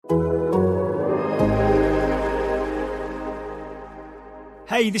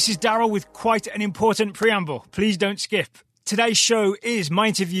Hey, this is Daryl with quite an important preamble. Please don't skip. Today's show is my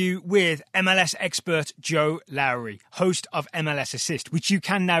interview with MLS expert Joe Lowry, host of MLS Assist, which you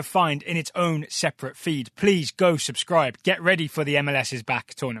can now find in its own separate feed. Please go subscribe. Get ready for the MLS is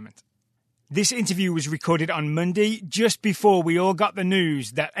Back tournament. This interview was recorded on Monday, just before we all got the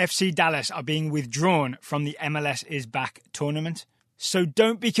news that FC Dallas are being withdrawn from the MLS is Back tournament. So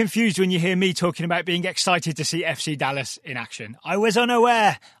don't be confused when you hear me talking about being excited to see FC Dallas in action. I was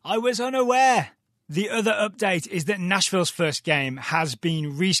unaware. The other update is that Nashville's first game has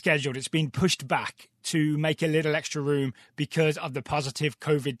been rescheduled. It's been pushed back to make a little extra room because of the positive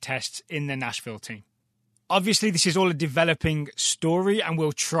COVID tests in the Nashville team. Obviously, this is all a developing story and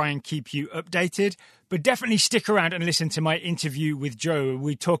we'll try and keep you updated. But definitely stick around and listen to my interview with Joe.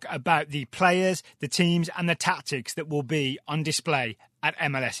 We talk about the players, the teams and the tactics that will be on display at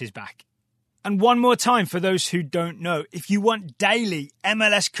MLS is Back. And one more time, for those who don't know, if you want daily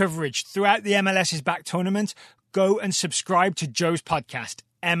MLS coverage throughout the MLS is Back tournament, go and subscribe to Joe's podcast,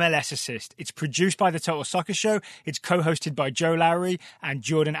 MLS Assist. It's produced by the Total Soccer Show. It's co-hosted by Joe Lowry and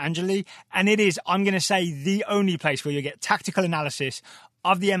Jordan Angeli. And it is, I'm going to say, the only place where you get tactical analysis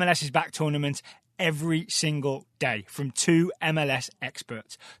of the MLS is Back tournament every single day from two MLS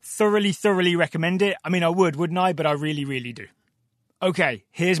experts. Thoroughly recommend it. I mean, I would, wouldn't I? But I really do. Okay,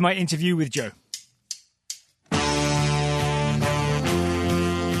 here's my interview with Joe.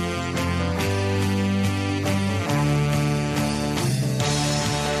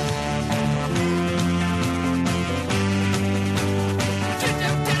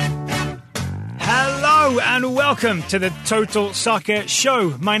 Hello and welcome to the Total Soccer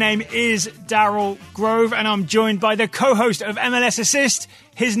Show. My name is Daryl Grove and I'm joined by the co-host of MLS Assist.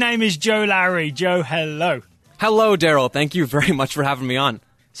 His name is Joe Lowry. Joe, hello. Hello, Daryl. Thank you very much for having me on.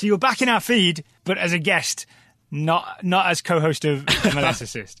 So you're back in our feed, but as a guest, not as co-host of MLS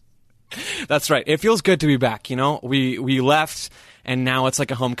Assist. That's right. It feels good to be back. You know, we left and now it's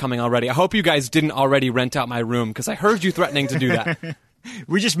like a homecoming already. I hope you guys didn't already rent out my room because I heard you threatening to do that.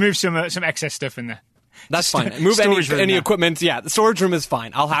 We just moved some excess stuff in there. That's fine. Move any equipment. Yeah, the storage room is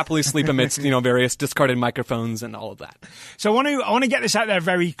fine. I'll happily sleep amidst, various discarded microphones and all of that. So I want to get this out there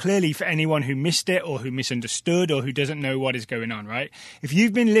very clearly for anyone who missed it or who misunderstood or who doesn't know what is going on, right? If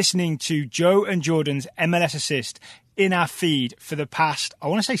you've been listening to Joe and Jordan's MLS Assist in our feed for the past, I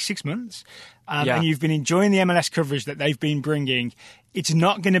want to say 6 months, and you've been enjoying the MLS coverage that they've been bringing, it's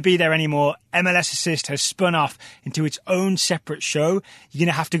not going to be there anymore. MLS Assist has spun off into its own separate show. You're going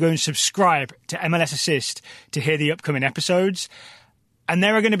to have to go and subscribe to MLS Assist to hear the upcoming episodes. And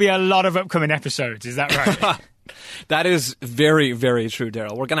there are going to be a lot of upcoming episodes. Is that right? That is very, very true,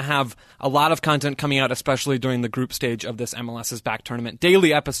 Daryl. We're going to have a lot of content coming out, especially during the group stage of this MLS is Back tournament.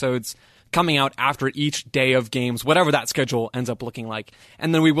 Daily episodes coming out after each day of games, whatever that schedule ends up looking like.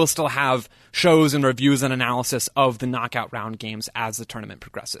 And then we will still have shows and reviews and analysis of the knockout round games as the tournament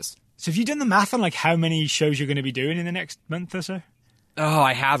progresses. So have you done the math on like how many shows you're going to be doing in the next month or so? Oh,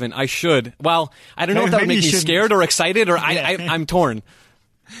 I haven't. I should. Well, I don't know if that would make me scared or excited or I'm torn.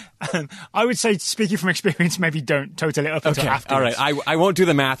 I would say, speaking from experience, maybe don't total it up until afterwards. All right. I won't do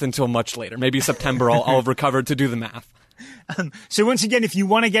the math until much later. Maybe September I'll have recovered to do the math. So once again, if you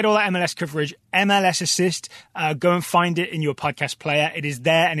want to get all that MLS coverage, MLS Assist, go and find it in your podcast player. It is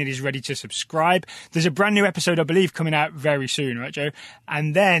there and it is ready to subscribe. There's a brand new episode, I believe, coming out very soon, right, Joe?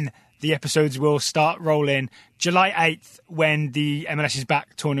 And then the episodes will start rolling July 8th when the MLS is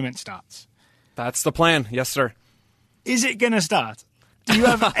Back tournament starts. That's the plan. Yes, sir. Is it going to start? Do you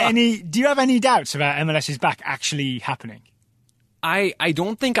have any doubts about MLS is Back actually happening? I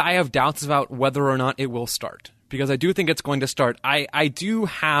don't think I have doubts about whether or not it will start, because I do think it's going to start. I do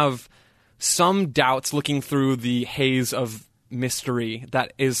have some doubts looking through the haze of mystery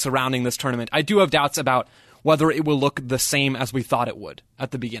that is surrounding this tournament. I do have doubts about whether it will look the same as we thought it would at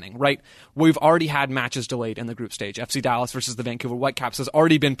the beginning, right? We've already had matches delayed in the group stage. FC Dallas versus the Vancouver Whitecaps has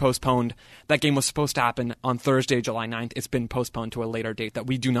already been postponed. That game was supposed to happen on Thursday, July 9th. It's been postponed to a later date that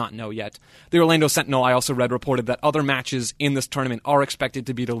we do not know yet. The Orlando Sentinel, I also read, reported that other matches in this tournament are expected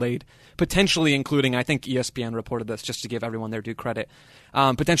to be delayed, potentially including, I think ESPN reported this just to give everyone their due credit,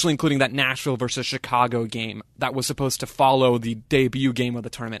 potentially including that Nashville versus Chicago game that was supposed to follow the debut game of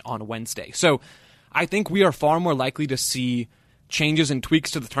the tournament on Wednesday. So I think we are far more likely to see changes and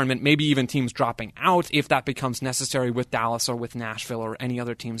tweaks to the tournament, maybe even teams dropping out if that becomes necessary with Dallas or with Nashville or any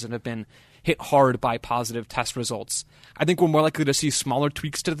other teams that have been hit hard by positive test results. I think we're more likely to see smaller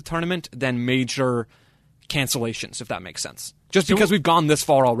tweaks to the tournament than major cancellations, if that makes sense. Just because we've gone this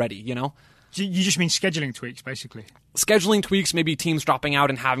far already, you know? You just mean scheduling tweaks, basically? Scheduling tweaks, maybe teams dropping out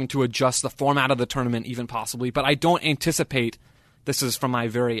and having to adjust the format of the tournament even possibly, but I don't anticipate This is from my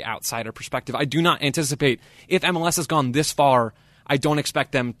very outsider perspective. I do not anticipate, if MLS has gone this far, I don't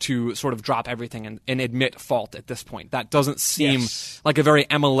expect them to sort of drop everything and admit fault at this point. That doesn't seem like a very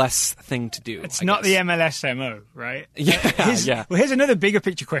MLS thing to do. It's not the MLS MO, right? Yeah. Well, here's another bigger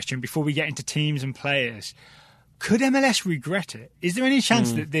picture question before we get into teams and players. Could MLS regret it? Is there any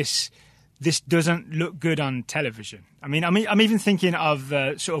chance that this doesn't look good on television? I mean, I'm even thinking of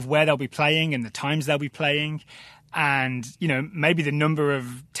sort of where they'll be playing and the times they'll be playing. And, maybe the number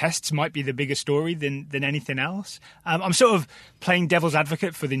of tests might be the bigger story than anything else. I'm sort of playing devil's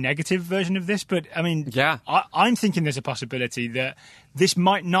advocate for the negative version of this, but I mean, I'm thinking there's a possibility that this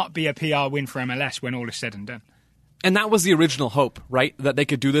might not be a PR win for MLS when all is said and done. And that was the original hope, right? That they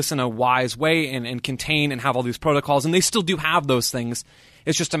could do this in a wise way and contain and have all these protocols. And they still do have those things.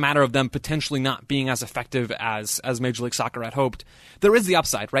 It's just a matter of them potentially not being as effective as Major League Soccer had hoped. There is the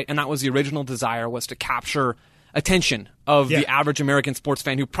upside, right? And that was the original desire, was to capture attention of the average American sports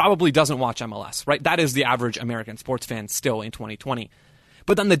fan who probably doesn't watch MLS, right? That is the average American sports fan still in 2020.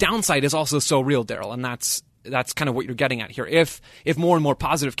 But then the downside is also so real, Daryl, and that's kind of what you're getting at here. If more and more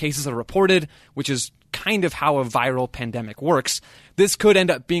positive cases are reported, which is kind of how a viral pandemic works, this could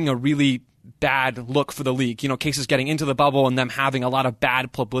end up being a really bad look for the league. Cases getting into the bubble and them having a lot of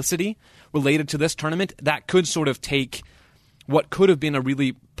bad publicity related to this tournament, that could sort of take what could have been a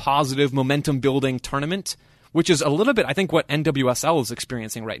really positive momentum-building tournament, which is a little bit, I think, what NWSL is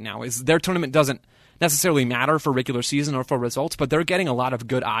experiencing right now. Is their tournament doesn't necessarily matter for regular season or for results, but they're getting a lot of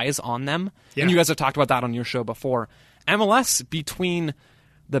good eyes on them. Yeah. And you guys have talked about that on your show before. MLS, between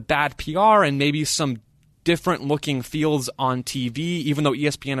the bad PR and maybe some different looking fields on TV, even though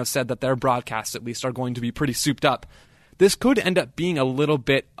ESPN has said that their broadcasts at least are going to be pretty souped up, this could end up being a little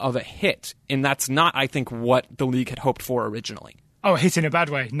bit of a hit. And that's not, I think, what the league had hoped for originally. Oh, a hit in a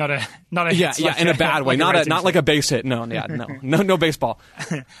bad way, not a hit. Yeah, in a bad way, not like a base hit. No baseball.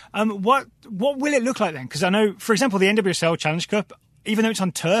 What will it look like then? Because I know, for example, the NWSL Challenge Cup, even though it's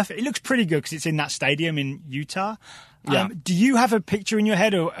on turf, it looks pretty good because it's in that stadium in Utah. Do you have a picture in your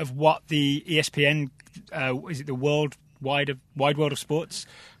head of what the ESPN, is it the Wide World of Sports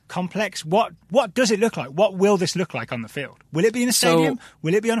complex? What does it look like? What will this look like on the field? Will it be in a stadium?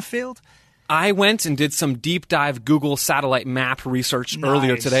 Will it be on a field? I went and did some deep dive Google satellite map research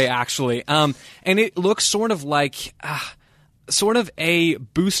earlier today, actually. And it looks sort of like a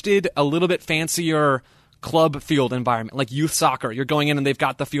boosted, a little bit fancier club field environment, like youth soccer. You're going in and they've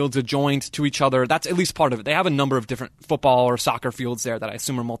got the fields adjoined to each other. That's at least part of it. They have a number of different football or soccer fields there that I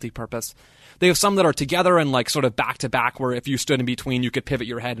assume are multi-purpose. They have some that are together and like sort of back to back, where if you stood in between, you could pivot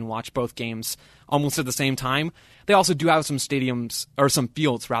your head and watch both games almost at the same time. They also do have some stadiums, or some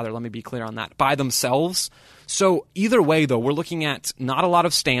fields rather, let me be clear on that, by themselves. So either way, though, we're looking at not a lot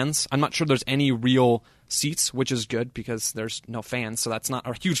of stands. I'm not sure there's any real seats, which is good because there's no fans, so that's not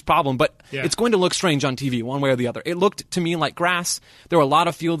a huge problem. But it's going to look strange on TV one way or the other. It looked to me like grass. There were a lot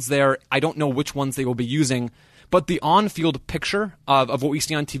of fields there. I don't know which ones they will be using. But the on-field picture of what we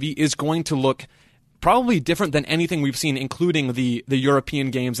see on TV is going to look probably different than anything we've seen, including the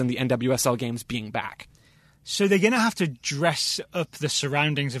European games and the NWSL games being back. So they're going to have to dress up the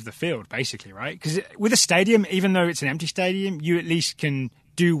surroundings of the field, basically, right? Because with a stadium, even though it's an empty stadium, you at least can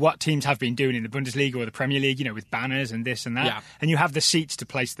do what teams have been doing in the Bundesliga or the Premier League, with banners and this and that. Yeah. And you have the seats to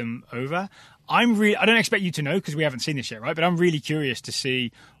place them over. I don't expect you to know because we haven't seen this yet, right? But I'm really curious to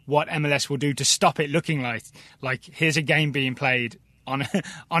see what MLS will do to stop it looking like here's a game being played on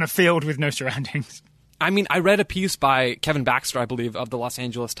a field with no surroundings. I mean, I read a piece by Kevin Baxter, I believe, of the Los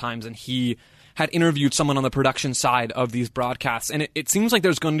Angeles Times, and he had interviewed someone on the production side of these broadcasts, and it seems like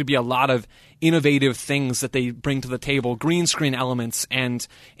there's going to be a lot of innovative things that they bring to the table, green screen elements and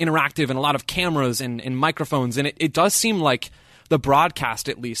interactive and a lot of cameras and microphones, and it does seem like the broadcast,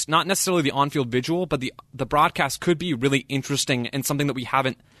 at least, not necessarily the on-field visual, but the broadcast could be really interesting and something that we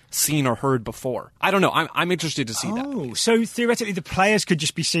haven't seen or heard before. I don't know. I'm interested to see that. Oh, so theoretically the players could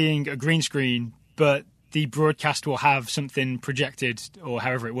just be seeing a green screen, but the broadcast will have something projected, or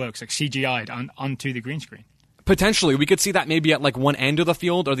however it works, like CGI'd onto the green screen. Potentially. We could see that maybe at like one end of the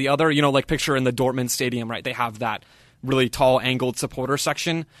field or the other, like picture in the Dortmund stadium, right? They have that really tall angled supporter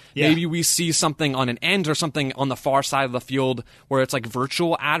section. Yeah. Maybe we see something on an end or something on the far side of the field where it's like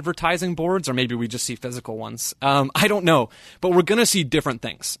virtual advertising boards, or maybe we just see physical ones. I don't know, but we're going to see different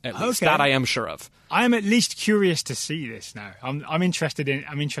things, at least. That I am sure of. I am at least curious to see this now. I'm interested in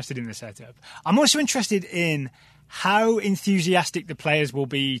the setup. I'm also interested in how enthusiastic the players will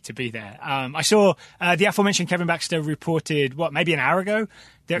be to be there. I saw the aforementioned Kevin Baxter reported, maybe an hour ago,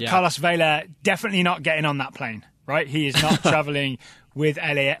 that Carlos Vela definitely not getting on that plane, right? He is not traveling with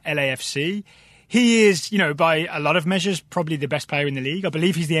LAFC. he is, by a lot of measures, probably the best player in the league. I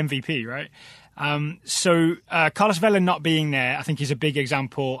believe he's the MVP, right? So Carlos Vela not being there, I think, is a big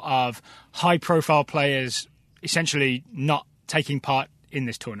example of high-profile players essentially not taking part in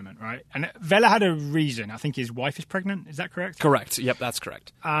this tournament, right? And Vela had a reason. I think his wife is pregnant. Is that correct? Correct. Yep, that's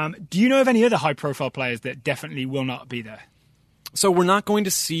correct. Do you know of any other high-profile players that definitely will not be there? So we're not going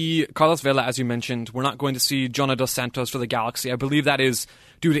to see Carlos Vela, as you mentioned. We're not going to see Jonah Dos Santos for the Galaxy. I believe that is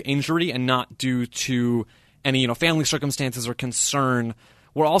due to injury and not due to any family circumstances or concern.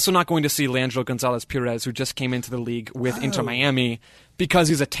 We're also not going to see Leandro Gonzalez Pirez, who just came into the league with Inter Miami, because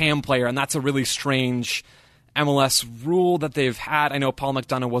he's a TAM player, and that's a really strange MLS rule that they've had. I know Paul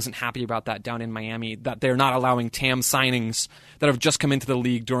McDonough wasn't happy about that down in Miami, that they're not allowing TAM signings that have just come into the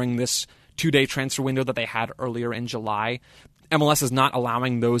league during this 2-day transfer window that they had earlier in July. MLS is not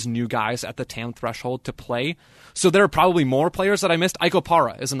allowing those new guys at the TAM threshold to play. So there are probably more players that I missed. Iko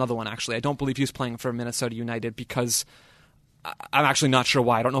Para is another one, actually. I don't believe he's playing for Minnesota United because I'm actually not sure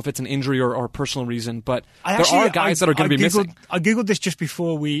why. I don't know if it's an injury or a personal reason, but there are guys that are going to be missing. I Googled this just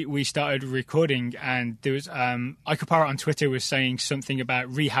before we started recording, and there was Iko Para on Twitter was saying something about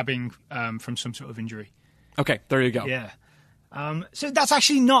rehabbing from some sort of injury. Okay, there you go. Yeah. So that's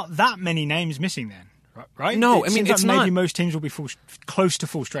actually not that many names missing then, right? No, It seems it's like not. maybe most teams will be close to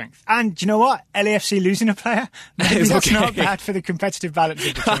full strength. And do you know what? LAFC losing a player, maybe that's not bad for the competitive balance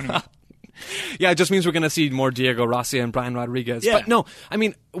of the tournament. Yeah, it just means we're going to see more Diego Rossi and Brian Rodriguez. Yeah. But no,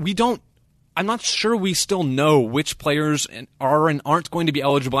 I'm not sure we still know which players are and aren't going to be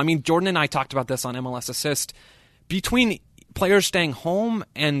eligible. I mean, Jordan and I talked about this on MLS Assist. Between players staying home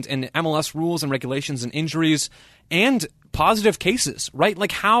and MLS rules and regulations and injuries and positive cases, right?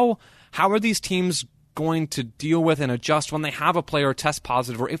 Like how are these teams going to deal with and adjust when they have a player test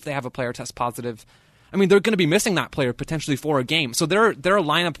positive, or if they have a player test positive? I mean, they're going to be missing that player potentially for a game. So there are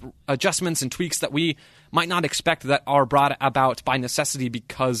lineup adjustments and tweaks that we might not expect that are brought about by necessity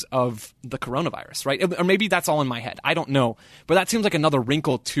because of the coronavirus, right? Or maybe that's all in my head. I don't know. But that seems like another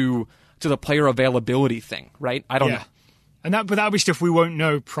wrinkle to the player availability thing, right? I don't know. And that'll be stuff we won't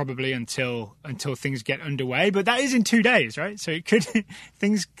know probably until things get underway. But that is in 2 days, right? So it could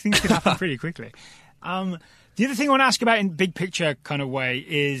things could happen pretty quickly. The other thing I want to ask about in big picture kind of way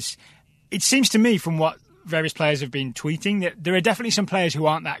is, it seems to me from what various players have been tweeting that there are definitely some players who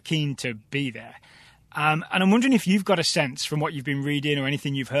aren't that keen to be there. And I'm wondering if you've got a sense from what you've been reading or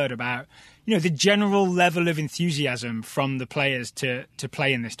anything you've heard about, the general level of enthusiasm from the players to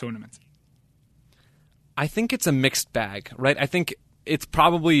play in this tournament. I think it's a mixed bag, right? I think it's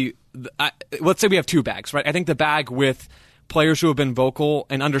probably, let's say we have two bags, right? I think the bag with players who have been vocal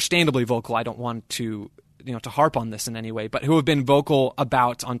and understandably vocal, I don't want to harp on this in any way, but who have been vocal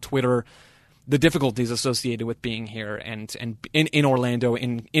about on Twitter the difficulties associated with being here and in Orlando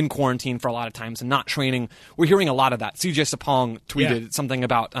in quarantine for a lot of times and not training. We're hearing a lot of that. CJ Sapong tweeted something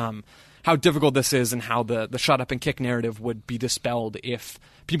about how difficult this is and how the shut up and kick narrative would be dispelled if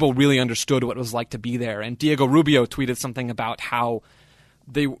people really understood what it was like to be there. And Diego Rubio tweeted something about how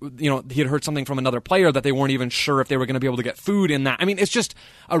he had heard something from another player that they weren't even sure if they were going to be able to get food in that. I mean, it's just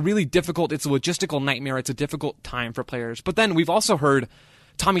a really difficult, it's a logistical nightmare. It's a difficult time for players. But then we've also heard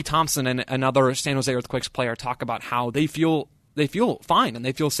Tommy Thompson and another San Jose Earthquakes player talk about how they feel fine and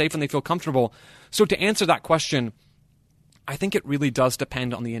they feel safe and they feel comfortable. So to answer that question, I think it really does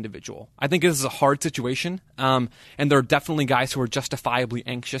depend on the individual. I think this is a hard situation, and there are definitely guys who are justifiably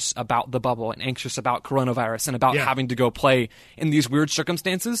anxious about the bubble and anxious about coronavirus and about having to go play in these weird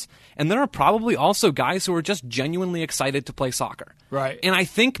circumstances. And there are probably also guys who are just genuinely excited to play soccer. Right. And I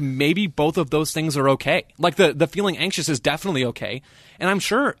think maybe both of those things are okay. Like the feeling anxious is definitely okay. And I'm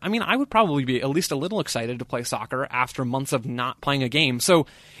sure, I would probably be at least a little excited to play soccer after months of not playing a game. So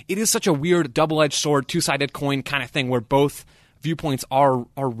it is such a weird double-edged sword, two-sided coin kind of thing where both viewpoints are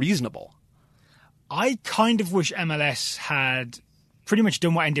reasonable. I kind of wish MLS had pretty much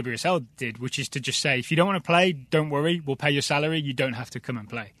done what NWSL did, which is to just say, if you don't want to play, don't worry, we'll pay your salary, you don't have to come and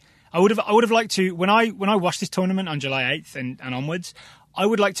play. I would have liked to, when I watched this tournament on July 8th and onwards, I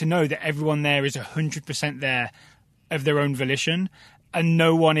would like to know that everyone there is 100% there of their own volition, and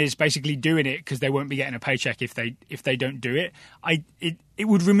no one is basically doing it because they won't be getting a paycheck if they don't do it. It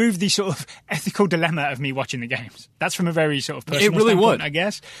would remove the sort of ethical dilemma of me watching the games. That's from a very sort of personal standpoint, I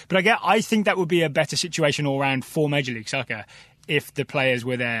guess. But I think that would be a better situation all around for Major League Soccer if the players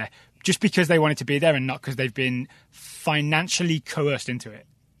were there just because they wanted to be there and not because they've been financially coerced into it.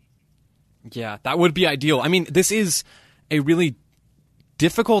 Yeah, that would be ideal. I mean, this is a really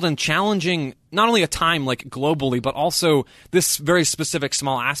difficult and challenging, not only a time like globally, but also this very specific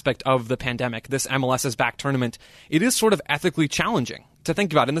small aspect of the pandemic, this MLS is Back tournament. It is sort of ethically challenging to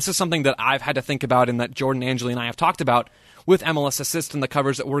think about. And this is something that I've had to think about and that Jordan Angeli and I have talked about with MLS Assist and the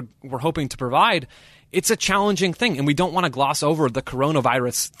coverage that we're hoping to provide. It's a challenging thing, and we don't want to gloss over the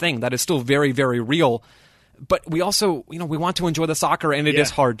coronavirus thing that is still very, very real. But we also, we want to enjoy the soccer, and it is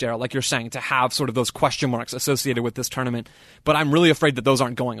hard, Daryl, like you're saying, to have sort of those question marks associated with this tournament. But I'm really afraid that those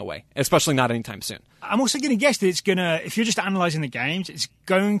aren't going away, especially not anytime soon. I'm also going to guess that it's going to, if you're just analysing the games, it's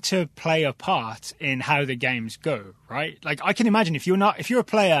going to play a part in how the games go, right? Like, I can imagine if you're a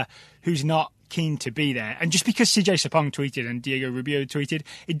player who's not keen to be there, and just because CJ Sapong tweeted and Diego Rubio tweeted,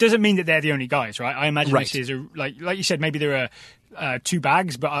 it doesn't mean that they're the only guys, right? I imagine This is like you said, maybe there are 2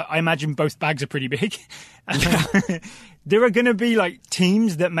 bags, but I imagine both bags are pretty big. There are going to be like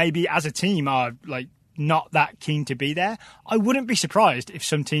teams that maybe as a team are like not that keen to be there. I wouldn't be surprised if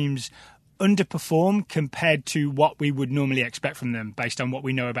some teams underperform compared to what we would normally expect from them based on what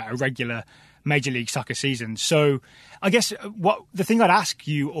we know about a regular Major League Soccer season. So I guess the thing I'd ask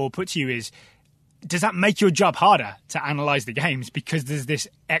you or put to you is, does that make your job harder to analyse the games because there's this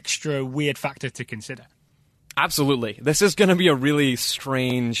extra weird factor to consider? Absolutely. This is going to be a really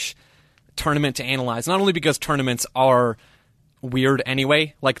strange tournament to analyze, not only because tournaments are weird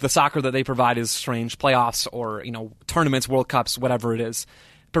anyway, like the soccer that they provide is strange, playoffs or, tournaments, World Cups, whatever it is,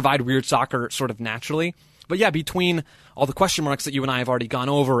 provide weird soccer sort of naturally. But yeah, between all the question marks that you and I have already gone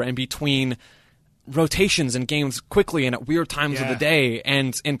over, and between rotations and games quickly and at weird times of the day,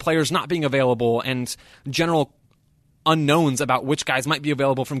 and players not being available, and general unknowns about which guys might be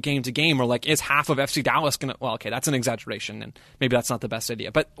available from game to game, or like, is half of FC Dallas going to... Well, okay, that's an exaggeration, and maybe that's not the best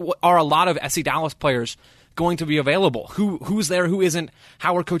idea. But are a lot of FC Dallas players going to be available? Who's there? Who isn't?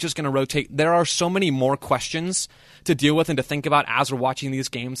 How are coaches going to rotate? There are so many more questions to deal with and to think about as we're watching these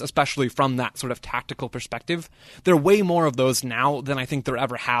games, especially from that sort of tactical perspective. There are way more of those now than I think there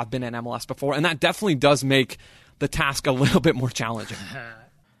ever have been in MLS before, and that definitely does make the task a little bit more challenging.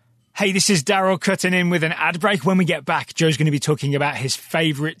 Hey, this is Daryl cutting in with an ad break. When we get back, Joe's going to be talking about his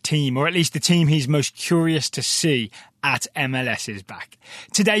favourite team, or at least the team he's most curious to see at MLS is back.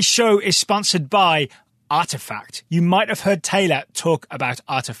 Today's show is sponsored by Artifact. You might have heard Taylor talk about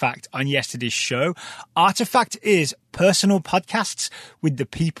Artifact on yesterday's show. Artifact is personal podcasts with the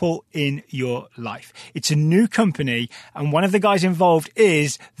people in your life. It's a new company, and one of the guys involved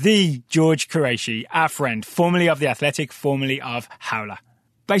is the George Qureshi, our friend, formerly of The Athletic, formerly of Howler.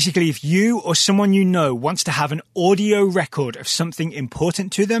 Basically, if you or someone you know wants to have an audio record of something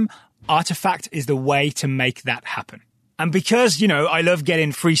important to them, Artifact is the way to make that happen. And because, I love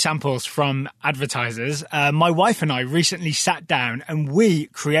getting free samples from advertisers, my wife and I recently sat down and we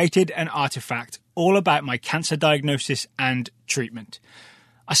created an artifact all about my cancer diagnosis and treatment.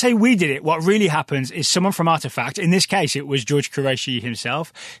 I say we did it. What really happens is someone from Artifact, in this case it was George Qureshi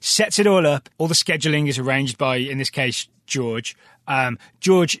himself, sets it all up. All the scheduling is arranged by, in this case, George.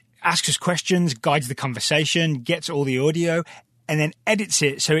 George asks us questions, guides the conversation, gets all the audio, and then edits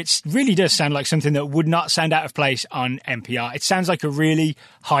it so it really does sound like something that would not sound out of place on NPR. It sounds like a really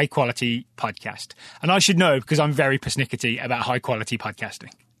high-quality podcast. And I should know because I'm very persnickety about high-quality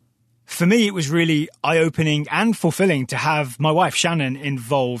podcasting. For me, it was really eye-opening and fulfilling to have my wife, Shannon,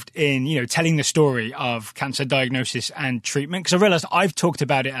 involved in, telling the story of cancer diagnosis and treatment. Because I realised I've talked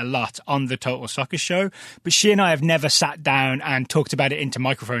about it a lot on the Total Soccer Show, but she and I have never sat down and talked about it into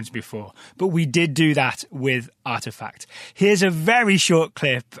microphones before. But we did do that with Artifact. Here's a very short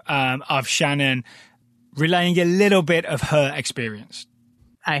clip of Shannon relaying a little bit of her experience.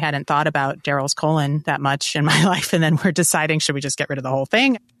 I hadn't thought about Daryl's colon that much in my life, and then we're deciding, should we just get rid of the whole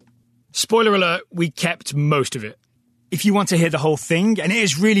thing? Spoiler alert, we kept most of it. If you want to hear the whole thing, and it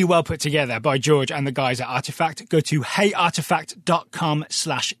is really well put together by George and the guys at Artifact, go to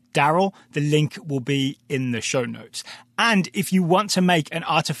heyartifact.com/Daryl. The link will be in the show notes. And if you want to make an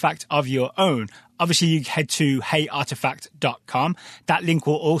artifact of your own, obviously you head to heyartifact.com. That link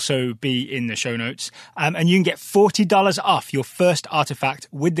will also be in the show notes. And you can get $40 off your first artifact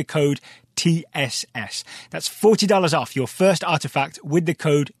with the code TSS. That's $40 off your first artifact with the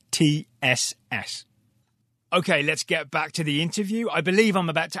code TSS. Okay, let's get back to the interview. I believe I'm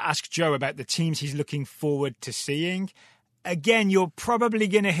about to ask Joe about the teams he's looking forward to seeing. Again, you're probably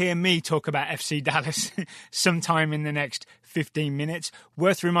going to hear me talk about FC Dallas sometime in the next 15 minutes.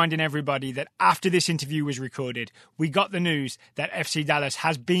 Worth reminding everybody that after this interview was recorded, we got the news that FC Dallas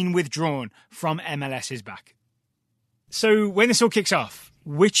has been withdrawn from MLS is back. So when this all kicks off,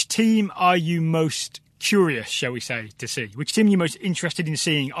 which team are you most curious, shall we say, to see? Which team are you most interested in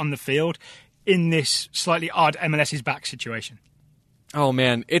seeing on the field in this slightly odd MLS is back situation? Oh,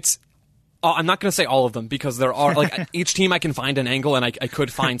 man. I'm not going to say all of them because there are, each team I can find an angle and I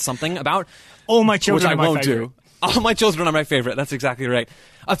could find something about. All my children which I won't do. All my children are my favorite. That's exactly right.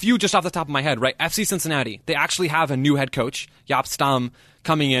 A few just off the top of my head, right? FC Cincinnati. They actually have a new head coach, Jaap Stam,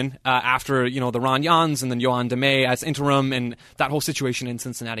 coming in after the Ron Jans and then Johan de May as interim and that whole situation in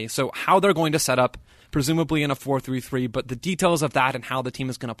Cincinnati. So how they're going to set up, presumably in a 4-3-3, but the details of that and how the team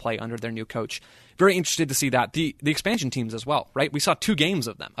is going to play under their new coach. Very interested to see that. The expansion teams as well, right? We saw 2 games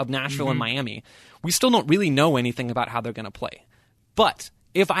of them, of Nashville and Miami. We still don't really know anything about how they're going to play. But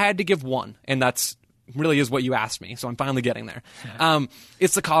if I had to give one, and that's really is what you asked me, so I'm finally getting there.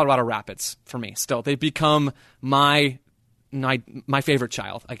 It's the Colorado Rapids for me still. They've become my favorite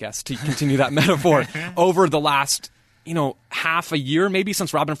child, I guess, to continue that metaphor, over the last, half a year, maybe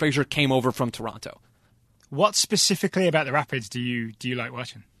since Robin Fraser came over from Toronto. What specifically about the Rapids do you like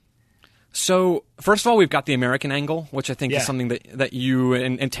watching? So, first of all, we've got the American angle, which I think is something that you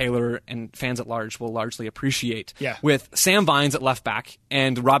and Taylor and fans at large will largely appreciate. Yeah. With Sam Vines at left back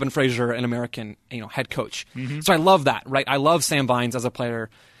and Robin Fraser, an American, head coach. Mm-hmm. So I love that, right? I love Sam Vines as a player.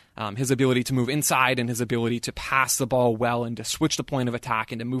 His ability to move inside and his ability to pass the ball well and to switch the point of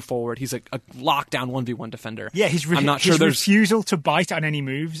attack and to move forward. He's a lockdown 1v1 defender. Yeah, his refusal to bite on any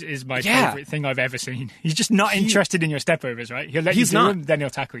moves is my favorite thing I've ever seen. He's just not interested in your stepovers, right? He'll let you do them, then he'll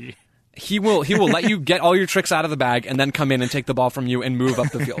tackle you. He will let you get all your tricks out of the bag and then come in and take the ball from you and move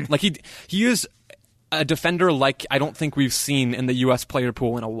up the field. Like he is a defender like I don't think we've seen in the U.S. player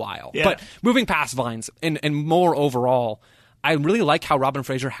pool in a while. Yeah. But moving past Vines and more overall, I really like how Robin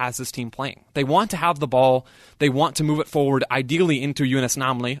Fraser has this team playing. They want to have the ball. They want to move it forward, ideally into Younes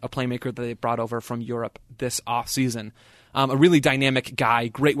Namli, a playmaker that they brought over from Europe this offseason. A really dynamic guy,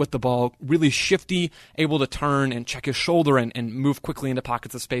 great with the ball, really shifty, able to turn and check his shoulder and move quickly into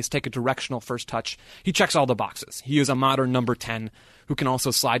pockets of space, take a directional first touch. He checks all the boxes. He is a modern number 10 who can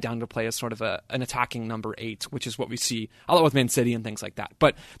also slide down to play as sort of an attacking number 8, which is what we see a lot with Man City and things like that.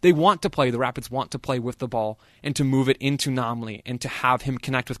 But they want to play, the Rapids want to play with the ball and to move it into Namli and to have him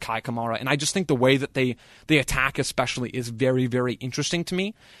connect with Kai Kamara. And I just think the way that they attack especially is very, very interesting to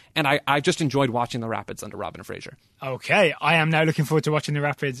me. And I just enjoyed watching the Rapids under Robin Fraser. Okay, I am now looking forward to watching the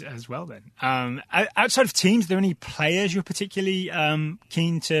Rapids as well then. Outside of teams, are there any players you're particularly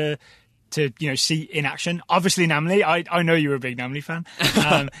keen to see in action? Obviously Namli. I know you're a big Namli fan.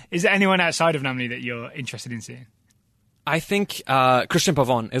 Is there anyone outside of Namli that you're interested in seeing? I think Christian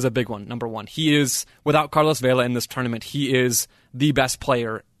Pavon is a big one, number 1. He is, without Carlos Vela in this tournament, he is the best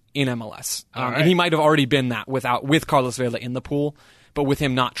player in MLS. Right. And he might have already been that with Carlos Vela in the pool, but with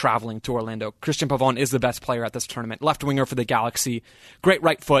him not traveling to Orlando. Christian Pavon is the best player at this tournament. Left winger for the Galaxy. Great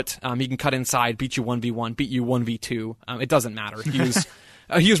right foot. He can cut inside, beat you 1v1, beat you 1v2. It doesn't matter.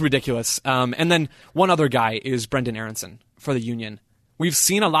 He was ridiculous. And then one other guy is Brendan Aronson for the Union. We've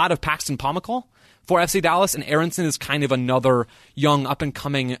seen a lot of Paxton Pomykal for FC Dallas, and Aronson is kind of another young,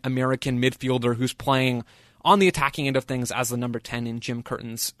 up-and-coming American midfielder who's playing on the attacking end of things as the number 10 in Jim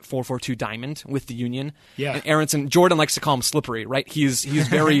Curtin's 4-4-2 diamond with the Union. Yeah. And Aronson, Jordan likes to call him slippery, right? He's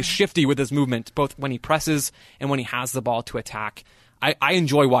very shifty with his movement, both when he presses and when he has the ball to attack. I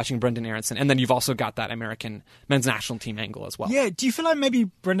enjoy watching Brendan Aronson. And then you've also got that American men's national team angle as well. Yeah. Do you feel like maybe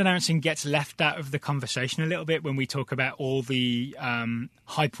Brendan Aronson gets left out of the conversation a little bit when we talk about all the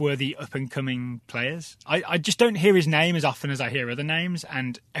hype-worthy up-and-coming players? I just don't hear his name as often as I hear other names.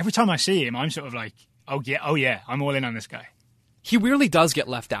 And every time I see him, I'm sort of like, oh yeah, I'm all in on this guy. He weirdly does get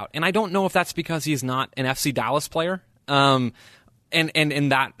left out. And I don't know if that's because he's not an FC Dallas player.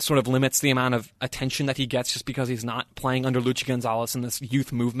 And that sort of limits the amount of attention that he gets just because he's not playing under Luchi Gonzalez in this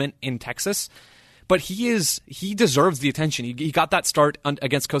youth movement in Texas. But he deserves the attention. He got that start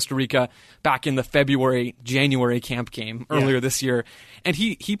against Costa Rica back in the January camp game earlier this year. And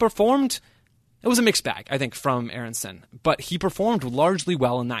he performed. It was a mixed bag, I think, from Aronson. But he performed largely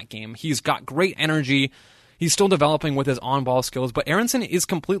well in that game. He's got great energy. He's still developing with his on-ball skills, but Aronson is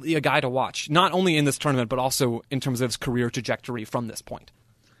completely a guy to watch, not only in this tournament, but also in terms of his career trajectory from this point.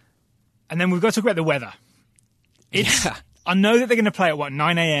 And then we've got to talk about the weather. I know that they're going to play at,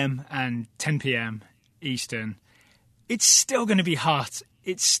 9 a.m. and 10 p.m. Eastern. It's still going to be hot.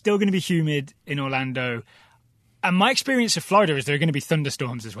 It's still going to be humid in Orlando. And my experience of Florida is there are going to be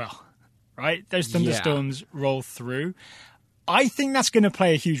thunderstorms as well, right? Those thunderstorms roll through. I think that's going to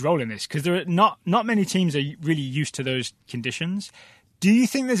play a huge role in this because there are not many teams are really used to those conditions. Do you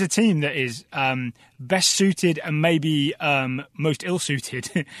think there's a team that is best suited and maybe most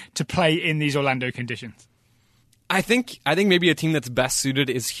ill-suited to play in these Orlando conditions? I think maybe a team that's best suited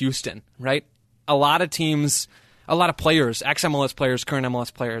is Houston, right? A lot of teams, a lot of players, ex-MLS players, current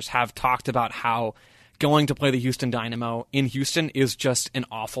MLS players have talked about how going to play the Houston Dynamo in Houston is just an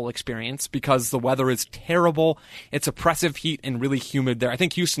awful experience because the weather is terrible. It's oppressive heat and really humid there. I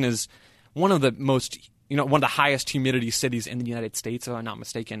think Houston is one of the most one of the highest humidity cities in the United States, if I'm not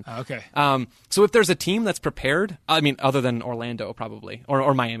mistaken. Okay. So if there's a team that's prepared, I mean, other than Orlando probably,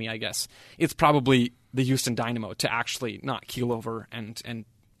 or Miami, I guess, it's probably the Houston Dynamo to actually not keel over and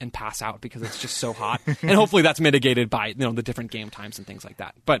pass out because it's just so hot. And hopefully that's mitigated by the different game times and things like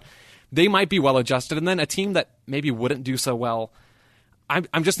that. But they might be well adjusted. And then a team that maybe wouldn't do so well,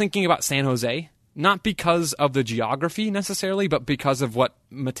 I'm just thinking about San Jose. Not because of the geography necessarily, but because of what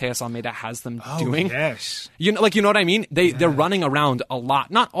Mateus Almeida has them doing. Yes. You know what I mean? They're running around a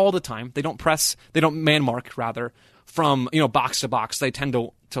lot. Not all the time. They don't man mark rather from, box to box. They tend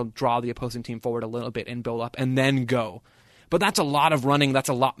to draw the opposing team forward a little bit and build up and then go. But that's a lot of running. That's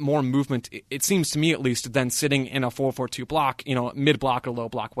a lot more movement, it seems to me at least, than sitting in a 4-4-2 block, mid block or low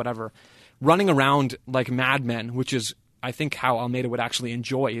block, whatever. Running around like madmen, which is I think how Almeida would actually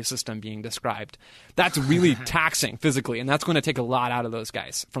enjoy his system being described. That's really taxing physically, and that's going to take a lot out of those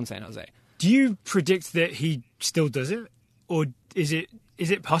guys from San Jose. Do you predict that he still does it? Or is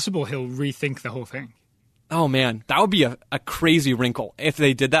it possible he'll rethink the whole thing? Oh, man, that would be a crazy wrinkle if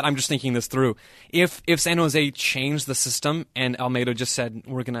they did that. I'm just thinking this through. If San Jose changed the system and Almeida just said,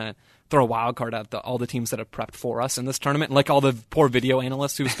 we're going to throw a wild card at all the teams that have prepped for us in this tournament, like all the poor video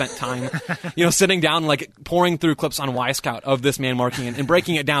analysts who spent time, sitting down, like pouring through clips on Y-Scout of this man marking and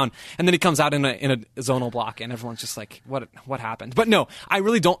breaking it down, and then he comes out in a zonal block, and everyone's just like, what happened? But no, I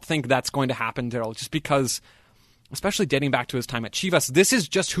really don't think that's going to happen, Daryl, just because, especially dating back to his time at Chivas, this is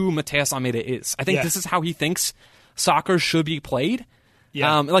just who Mateus Almeida is. I think this is how he thinks soccer should be played.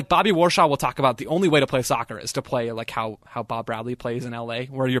 Yeah. Like Bobby Warshaw will talk about the only way to play soccer is to play like how Bob Bradley plays in LA,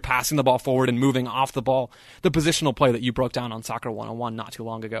 where you're passing the ball forward and moving off the ball, the positional play that you broke down on Soccer 101 not too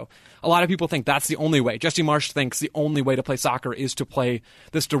long ago. A lot of people think that's the only way. Jesse Marsch thinks the only way to play soccer is to play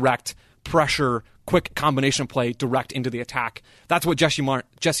this direct pressure, quick combination play direct into the attack. That's what Jesse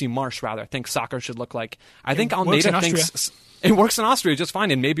Marsch thinks soccer should look like. I think Almeida thinks it works in Austria just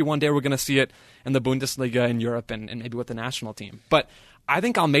fine, and maybe one day we're going to see it in the Bundesliga in Europe and maybe with the national team. But I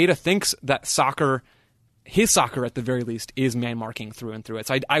think Almeida thinks that his soccer at the very least, is man marking through and through it.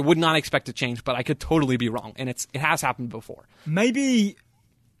 So I would not expect to change, but I could totally be wrong, and it has happened before. Maybe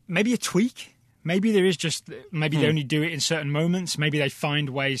a tweak. Maybe there is they only do it in certain moments. Maybe they find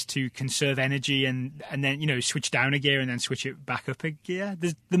ways to conserve energy and then switch down a gear and then switch it back up a gear.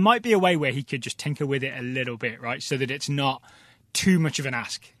 There might be a way where he could just tinker with it a little bit, right, so that it's not too much of an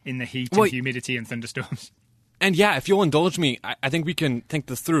ask in the heat and humidity and thunderstorms. And yeah, if you'll indulge me, I think we can think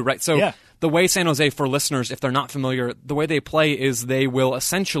this through, right? So The way San Jose, for listeners, if they're not familiar, the way they play is they will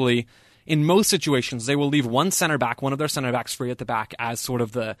essentially, in most situations, they will leave one of their center backs free at the back as sort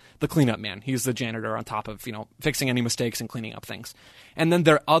of the cleanup man. He's the janitor on top of, fixing any mistakes and cleaning up things. And then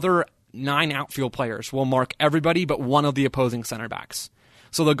their other 9 outfield players will mark everybody but one of the opposing center backs.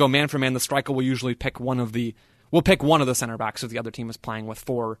 So they'll go man for man. The striker will usually pick one of the center backs if the other team is playing with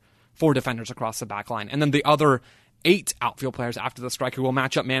four defenders across the back line. And then the other 8 outfield players after the striker will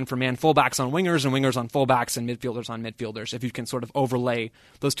match up man for man, fullbacks on wingers and wingers on fullbacks and midfielders on midfielders, if you can sort of overlay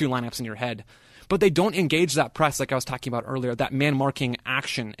those two lineups in your head. But they don't engage that press, like I was talking about earlier, that man-marking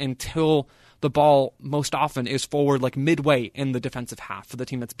action, until the ball most often is forward, like midway in the defensive half for the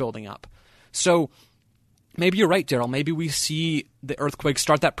team that's building up. So maybe you're right, Daryl. Maybe we see the Earthquakes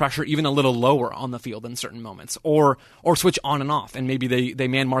start that pressure even a little lower on the field in certain moments, or switch on and off, and maybe they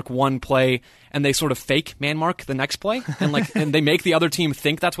man mark one play and they sort of fake man mark the next play, and they make the other team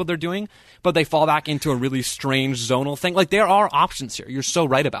think that's what they're doing, but they fall back into a really strange zonal thing. Like, there are options here. You're so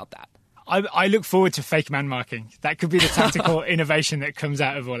right about that. I look forward to fake man marking. That could be the tactical innovation that comes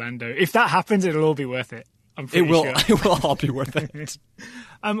out of Orlando. If that happens, it'll all be worth it. It will all be worth it.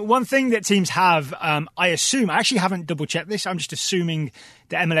 One thing that teams have, I assume, I actually haven't double-checked this, I'm just assuming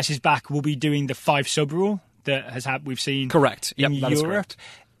that MLS is back will be doing the 5-sub rule that we've seen correct. in Yep, Europe. Correct.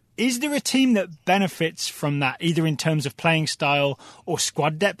 Is there a team that benefits from that, either in terms of playing style or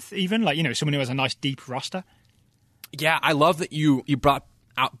squad depth even? Like, someone who has a nice deep roster? Yeah, I love that you brought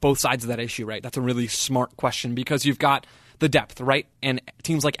out both sides of that issue, right? That's a really smart question, because you've got the depth, right? And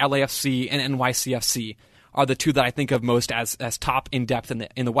teams like LAFC and NYCFC are the two that I think of most as top in depth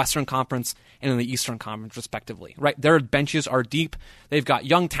in the Western Conference and in the Eastern Conference, respectively. Right? Their benches are deep. They've got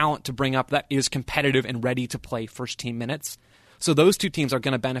young talent to bring up that is competitive and ready to play first team minutes. So those two teams are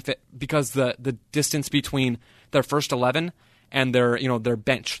going to benefit because the distance between their first 11 and their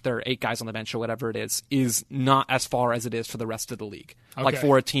bench, their 8 guys on the bench or whatever it is not as far as it is for the rest of the league. Okay. Like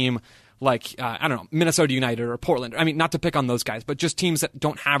for a team like, Minnesota United or Portland. I mean, not to pick on those guys, but just teams that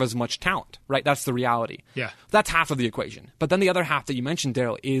don't have as much talent, right? That's the reality. Yeah. That's half of the equation. But then the other half that you mentioned,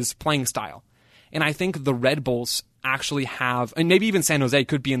 Daryl, is playing style. And I think the Red Bulls actually have, and maybe even San Jose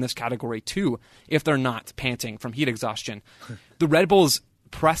could be in this category too, if they're not panting from heat exhaustion. The Red Bulls'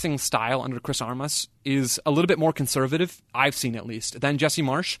 pressing style under Chris Armas is a little bit more conservative, I've seen at least, than Jesse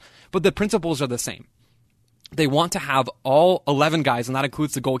Marsch, but the principles are the same. They want to have all 11 guys, and that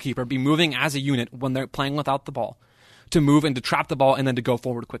includes the goalkeeper, be moving as a unit when they're playing without the ball, to move and to trap the ball and then to go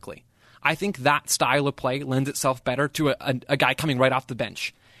forward quickly. I think that style of play lends itself better to a guy coming right off the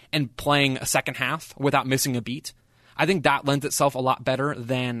bench and playing a second half without missing a beat. I think that lends itself a lot better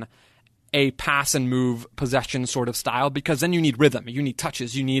than a pass and move possession sort of style, because then you need rhythm, you need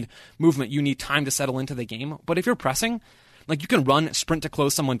touches, you need movement, you need time to settle into the game. But if you're pressing, like, you can run, sprint to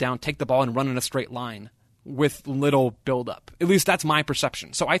close someone down, take the ball and run in a straight line with little build-up. At least that's my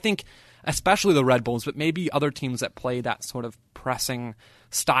perception. So I think especially the Red Bulls, but maybe other teams that play that sort of pressing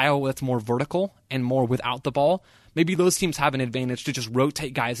style that's more vertical and more without the ball, maybe those teams have an advantage to just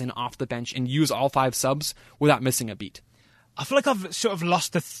rotate guys in off the bench and use all 5 subs without missing a beat. I feel like I've sort of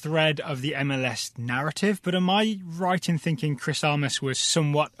lost the thread of the MLS narrative, but am I right in thinking Chris Armas was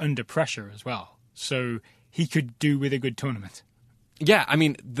somewhat under pressure as well? So he could do with a good tournament. Yeah, I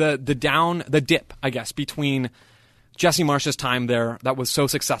mean, the dip, I guess, between Jesse Marsch's time there that was so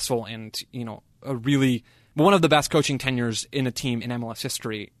successful and, you know, a really one of the best coaching tenures in a team in MLS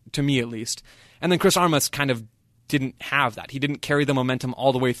history, to me at least. And then Chris Armas kind of didn't have that. He didn't carry the momentum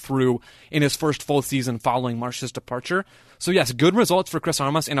all the way through in his first full season following Marsch's departure. So yes, good results for Chris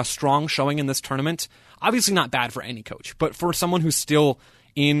Armas and a strong showing in this tournament. Obviously not bad for any coach, but for someone who's still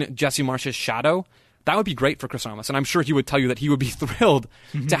in Jesse Marsch's shadow, that would be great for Chris Armas. And I'm sure he would tell you that he would be thrilled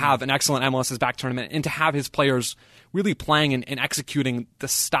to have an excellent MLS is Back tournament and to have his players really playing and executing the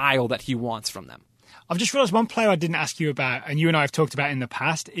style that he wants from them. I've just realized one player I didn't ask you about, and you and I have talked about in the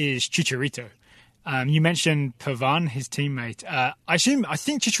past, is Chicharito. You mentioned Pavón, his teammate. I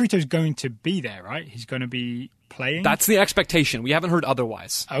think Chicharito's going to be there, right? He's going to be playing? That's the expectation. We haven't heard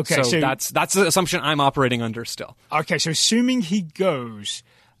otherwise. Okay, so that's the assumption I'm operating under still. Okay, so assuming he goes,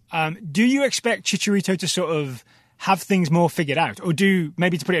 do you expect Chicharito to sort of have things more figured out? Or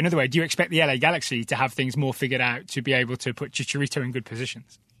maybe to put it another way, do you expect the LA Galaxy to have things more figured out to be able to put Chicharito in good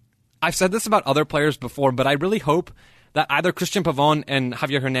positions? I've said this about other players before, but I really hope that either Christian Pavón and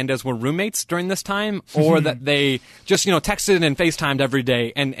Javier Hernandez were roommates during this time, or that they just, texted and FaceTimed every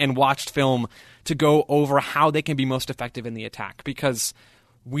day and watched film to go over how they can be most effective in the attack, because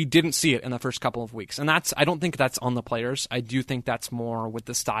we didn't see it in the first couple of weeks. And I don't think that's on the players. I do think that's more with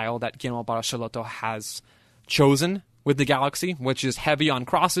the style that Guillermo Barcelotto has chosen with the Galaxy, which is heavy on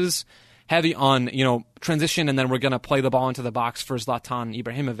crosses, heavy on, transition, and then we're going to play the ball into the box for Zlatan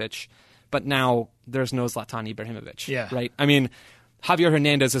Ibrahimovic. But now there's no Zlatan Ibrahimovic, right? I mean, Javier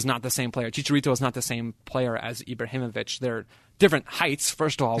Hernandez is not the same player. Chicharito is not the same player as Ibrahimovic. They're different heights,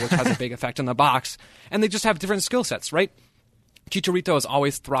 first of all, which has a big effect on the box, and they just have different skill sets, right? Chicharito has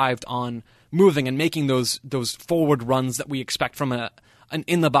always thrived on moving and making those forward runs that we expect from an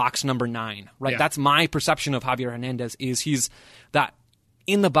in-the-box number 9, right? Yeah. That's my perception of Javier Hernandez, is he's that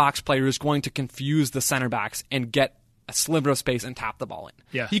in-the-box player who's going to confuse the center backs and get a sliver of space and tap the ball in.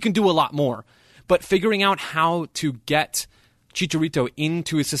 Yeah. He can do a lot more. But figuring out how to get Chicharito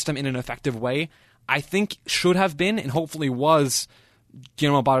into his system in an effective way, I think should have been, and hopefully was,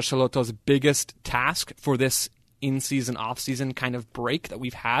 Guillermo Barcelotto's biggest task for this in-season, off-season kind of break that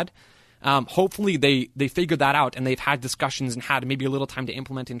we've had. Hopefully they figured that out, and they've had discussions and had maybe a little time to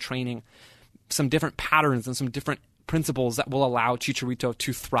implement in training some different patterns and some different principles that will allow Chicharito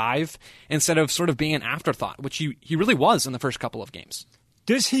to thrive instead of sort of being an afterthought, which he really was in the first couple of games.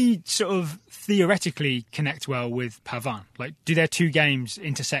 Does he sort of theoretically connect well with Pavón? Like, do their two games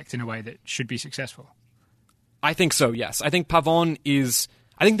intersect in a way that should be successful? I think so, yes. I think Pavón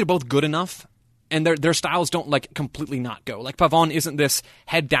I think they're both good enough, and their styles don't completely not go. Like, Pavón isn't this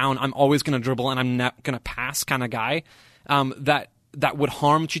head down, I'm always going to dribble and I'm not going to pass kind of guy that would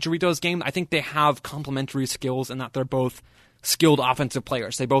harm Chicharito's game. I think they have complementary skills in that they're both skilled offensive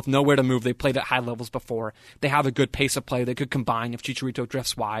players. They both know where to move. They played at high levels before. They have a good pace of play. They could combine if Chicharito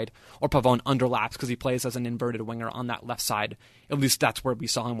drifts wide or Pavón underlaps because he plays as an inverted winger on that left side. At least that's where we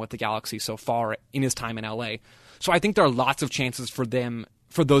saw him with the Galaxy so far in his time in LA. So I think there are lots of chances for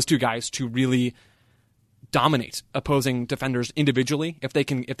those two guys to really dominate opposing defenders individually if they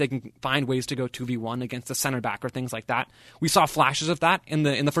can find ways to go 2v1 against a center back or things like that. We saw flashes of that in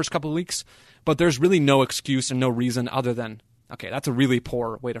the first couple of weeks, but there's really no excuse and no reason other than, okay, that's a really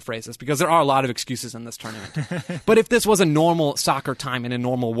poor way to phrase this because there are a lot of excuses in this tournament. But if this was a normal soccer time in a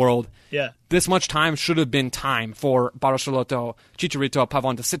normal world, this much time should have been time for Barcelotto, Chicharito,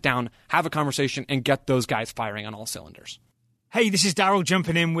 Pavón to sit down, have a conversation, and get those guys firing on all cylinders. Hey, this is Daryl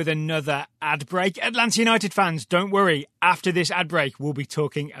jumping in with another ad break. Atlanta United fans, don't worry. After this ad break, we'll be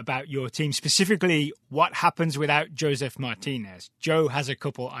talking about your team, specifically what happens without Josef Martinez. Joe has a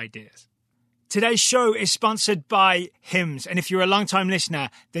couple ideas. Today's show is sponsored by Hims, and if you're a long-time listener,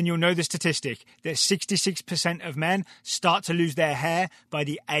 then you'll know the statistic that 66% of men start to lose their hair by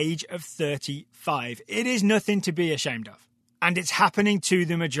the age of 35. It is nothing to be ashamed of, and it's happening to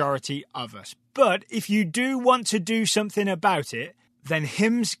the majority of us. But if you do want to do something about it, then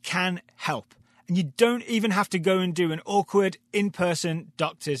Hims can help. And you don't even have to go and do an awkward in-person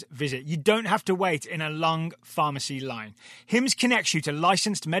doctor's visit. You don't have to wait in a long pharmacy line. Hims connects you to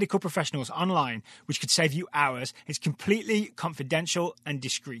licensed medical professionals online, which could save you hours. It's completely confidential and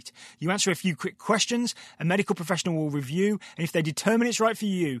discreet. You answer a few quick questions, a medical professional will review, and if they determine it's right for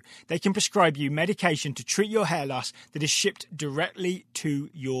you, they can prescribe you medication to treat your hair loss that is shipped directly to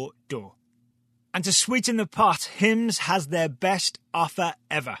your door. And to sweeten the pot, Hims has their best offer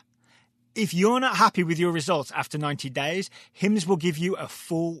ever. If you're not happy with your results after 90 days, Hims will give you a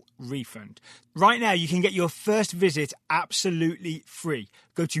full refund. Right now, you can get your first visit absolutely free.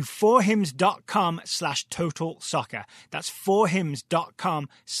 Go to forhims.com/totalsoccer. That's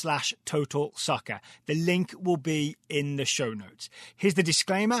forhims.com/totalsoccer. The link will be in the show notes. Here's the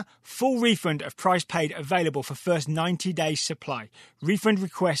disclaimer. Full refund of price paid available for first 90-day supply. Refund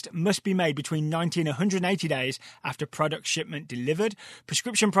request must be made between 90 and 180 days after product shipment delivered.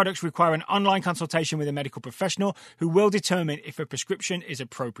 Prescription products require an online consultation with a medical professional who will determine if a prescription is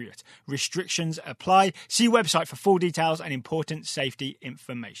appropriate. Restrictions apply. See website for full details and important safety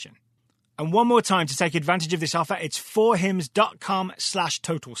information. And one more time to take advantage of this offer, it's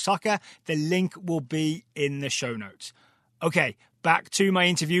forhims.com/totalsoccer. The link will be in the show notes. Okay, back to my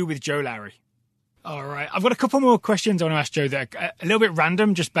interview with Joe Lowery. All right, I've got a couple more questions I want to ask Joe that are a little bit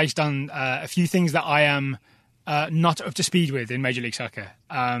random, just based on a few things that I am not up to speed with in Major League Soccer.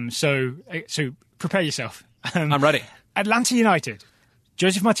 So prepare yourself. I'm ready. Atlanta United.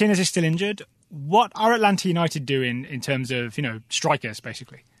 Josef Martinez is still injured. What are Atlanta United doing in terms of, strikers,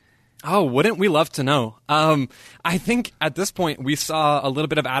 basically? Oh, wouldn't we love to know? I think at this point we saw a little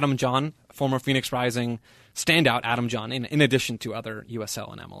bit of Adam John, former Phoenix Rising standout Adam John, in addition to other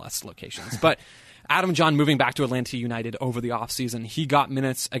USL and MLS locations. But Adam John moving back to Atlanta United over the offseason, he got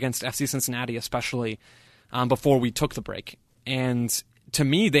minutes against FC Cincinnati, especially before we took the break. And to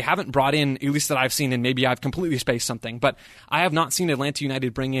me, they haven't brought in, at least that I've seen, and maybe I've completely spaced something, but I have not seen Atlanta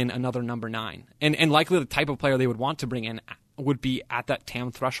United bring in another number 9. And likely the type of player they would want to bring in would be at that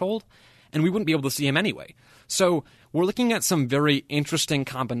TAM threshold, and we wouldn't be able to see him anyway. So we're looking at some very interesting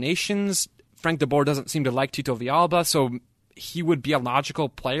combinations. Frank de Boer doesn't seem to like Tito Villalba, so he would be a logical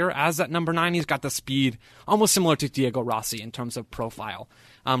player as that number 9. He's got the speed, almost similar to Diego Rossi in terms of profile.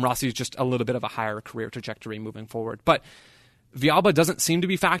 Rossi is just a little bit of a higher career trajectory moving forward. But Villalba doesn't seem to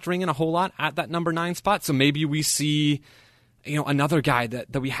be factoring in a whole lot at that number 9 spot, so maybe we see another guy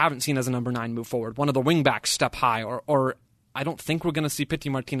that we haven't seen as a number 9 move forward. One of the wingbacks step high, or I don't think we're going to see Pity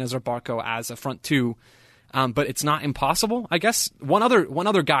Martinez or Barco as a front 2, but it's not impossible. I guess one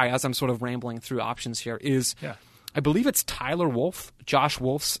other guy, as I'm sort of rambling through options here, is I believe it's Tyler Wolff, Josh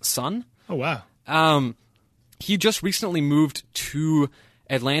Wolff's son. Oh, wow. He just recently moved to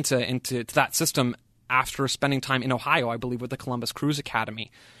Atlanta into that system after spending time in Ohio, I believe, with the Columbus Crews Academy.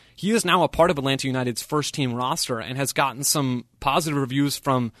 He is now a part of Atlanta United's first-team roster and has gotten some positive reviews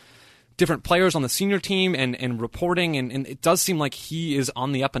from different players on the senior team and reporting, and it does seem like he is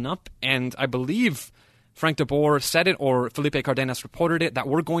on the up and up. And I believe Frank de Boer said it, or Felipe Cardenas reported it, that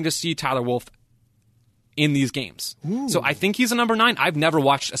we're going to see Tyler Wolff in these games. Ooh. So I think he's a number 9. I've never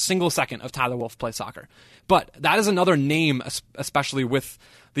watched a single second of Tyler Wolff play soccer. But that is another name, especially with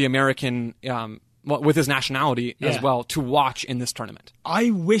the American with his nationality as well, to watch in this tournament. I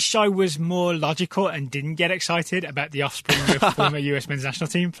wish I was more logical and didn't get excited about the offspring of former US men's national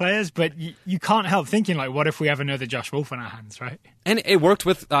team players, but you can't help thinking, what if we have another Josh Wolff on our hands, right? And it worked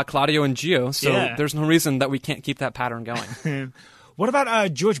with Claudio and Gio, so there's no reason that we can't keep that pattern going. What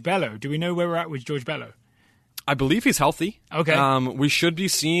about George Bello? Do we know where we're at with George Bello? I believe he's healthy. Okay. We should be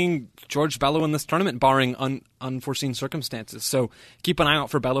seeing George Bello in this tournament, barring unforeseen circumstances. So keep an eye out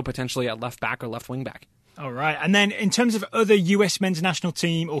for Bello potentially at left back or left wing back. All right. And then in terms of other US men's national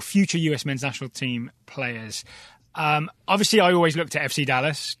team or future US men's national team players, obviously I always look to FC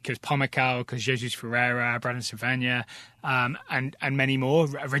Dallas because Pomacao, because Jesus Ferreira, Brandon Savagna, and many more.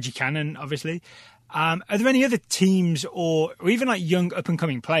 Reggie Cannon, obviously. Are there any other teams or even young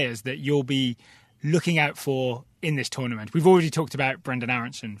up-and-coming players that you'll be looking out for in this tournament? We've already talked about Brendan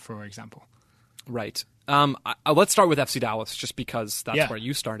Aronson, for example. Right. Let's start with FC Dallas, just because that's where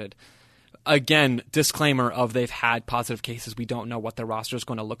you started. Again, disclaimer of they've had positive cases. We don't know what their roster is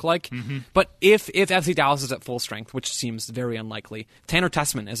going to look like. But if FC Dallas is at full strength, which seems very unlikely, Tanner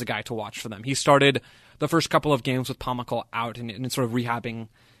Tessman is a guy to watch for them. He started the first couple of games with Pomykal out and sort of rehabbing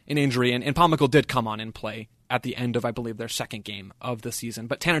an injury, and Pomykal did come on and play at the end of, I believe, their second game of the season.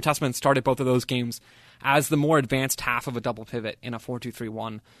 But Tanner Tessman started both of those games as the more advanced half of a double pivot in a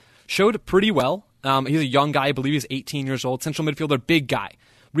 4-2-3-1. Showed pretty well. He's a young guy. I believe he's 18 years old. Central midfielder, big guy.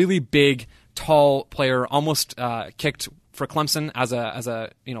 Really big, tall player. Almost kicked for Clemson as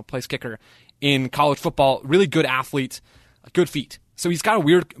a place kicker in college football. Really good athlete, good feet. So he's got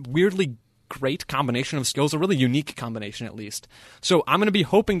a weirdly great combination of skills, a really unique combination at least. So I'm going to be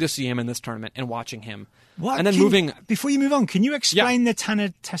hoping to see him in this tournament and watching him. What? And then before you move on, can you explain the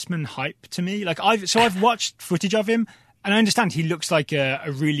Tanner Tessman hype to me? Like I've watched footage of him, and I understand he looks like a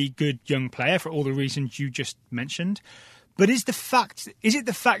really good young player for all the reasons you just mentioned. But is it the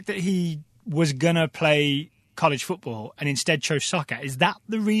fact that he was gonna play college football and instead chose soccer? Is that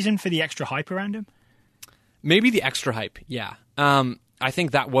the reason for the extra hype around him? Touch the extra hype, yeah. I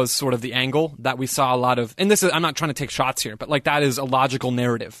think that was sort of the angle that we saw a lot of, and I'm not trying to take shots here, but like that is a logical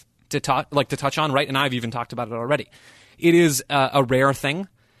narrative to touch on, right? And I've even talked about it already. It is a rare thing,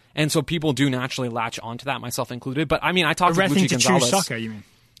 and so people do naturally latch onto that, myself included. But I mean, I talked to Luchi Gonzalez. A rare thing to choose soccer, you mean?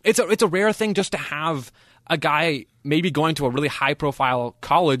 It's a rare thing just to have a guy maybe going to a really high-profile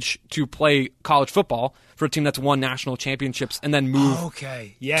college to play college football for a team that's won national championships and then move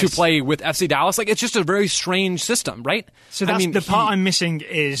to play with FC Dallas. Like, it's just a very strange system, right? So that's the part I'm missing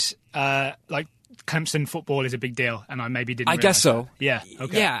is, like, Clemson football is a big deal, and I maybe didn't realize guess so. That. Yeah,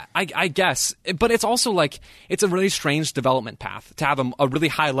 okay. Yeah, I guess. But it's also like, it's a really strange development path to have a really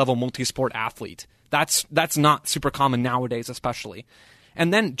high-level multi-sport athlete. That's not super common nowadays, especially.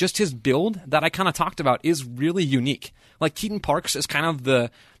 And then just his build that I kind of talked about is really unique. Like Keaton Parks is kind of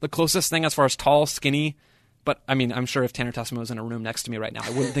the closest thing as far as tall, skinny. But I mean, I'm sure if Tanner Tessman was in a room next to me right now,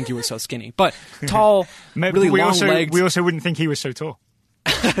 I wouldn't think he was so skinny. But tall, really long legs. We also wouldn't think he was so tall.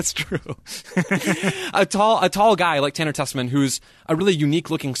 That's true. a tall guy like Tanner Tessman, who's a really unique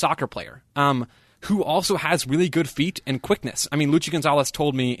looking soccer player, who also has really good feet and quickness. I mean, Luchi Gonzalez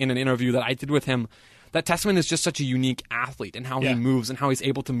told me in an interview that I did with him that Tessman is just such a unique athlete and how he moves and how he's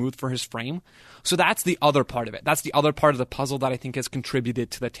able to move for his frame. So that's the other part of it. That's the other part of the puzzle that I think has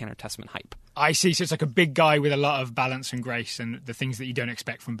contributed to the Tanner Tessman hype. I see. So it's like a big guy with a lot of balance and grace and the things that you don't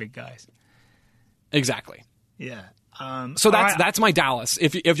expect from big guys. Exactly. Yeah. So that's my Dallas.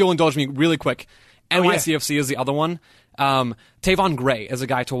 If you'll indulge me really quick, NYCFC is the other one. Tavon Gray is a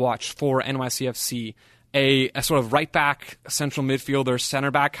guy to watch for NYCFC. A sort of right back, central midfielder,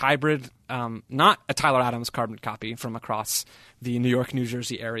 center back hybrid. Not a Tyler Adams carbon copy from across the New York, New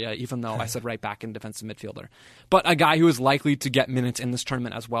Jersey area, even though I said right back and defensive midfielder. But a guy who is likely to get minutes in this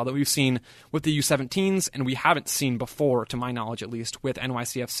tournament as well, that we've seen with the U17s, and we haven't seen before, to my knowledge at least, with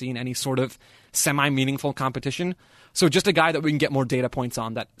NYCFC in any sort of semi-meaningful competition. So just a guy that we can get more data points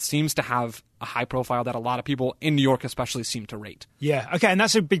on that seems to have a high profile that a lot of people in New York especially seem to rate. Yeah, okay, and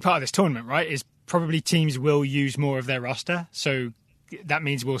that's a big part of this tournament, right, is probably teams will use more of their roster, so that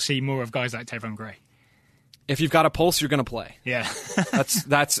means we'll see more of guys like Tavon Gray. If you've got a pulse, you're going to play. Yeah.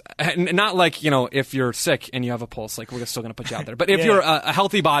 that's not like, if you're sick and you have a pulse, like we're still going to put you out there. But if you're a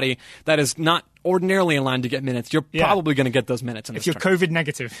healthy body that is not ordinarily in line to get minutes, you're probably going to get those minutes in this tournament. If you're COVID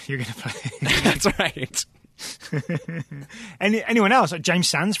negative, you're going to play. That's right. Anyone else? Like James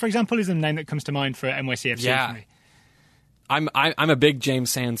Sands, for example, is the name that comes to mind for NYCFC for me. I'm a big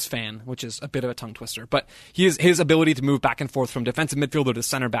James Sands fan, which is a bit of a tongue twister, but his ability to move back and forth from defensive midfielder to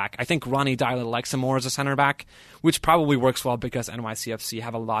center back. I think Ronnie Dyler likes him more as a center back, which probably works well because NYCFC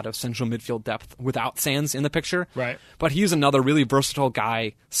have a lot of central midfield depth without Sands in the picture. Right. But he's another really versatile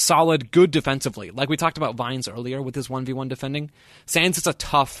guy, solid, good defensively. Like we talked about Vines earlier with his 1v1 defending. Sands is a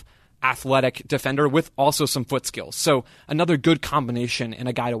tough, athletic defender with also some foot skills. So another good combination and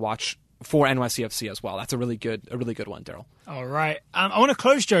a guy to watch for NYCFC as well. That's a really good one, Daryl. All right. I want to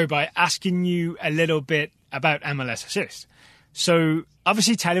close, Joe, by asking you a little bit about MLS Assist. So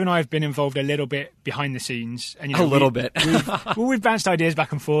obviously Taylor and I have been involved a little bit behind the scenes. And, a little bit. we've bounced ideas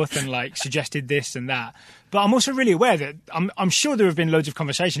back and forth and suggested this and that. But I'm also really aware that I'm sure there have been loads of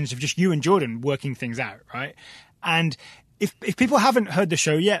conversations of just you and Jordan working things out, right? And if people haven't heard the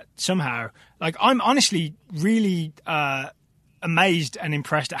show yet, somehow, I'm honestly really amazed and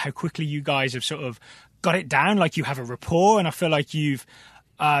impressed at how quickly you guys have sort of got it down. Like you have a rapport, and I feel like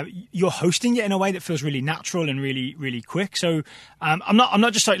you're hosting it in a way that feels really natural and really, really quick. So I'm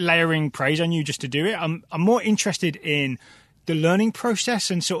not just layering praise on you just to do it. I'm more interested in the learning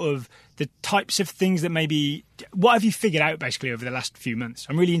process and sort of the types of things that maybe, what have you figured out basically over the last few months?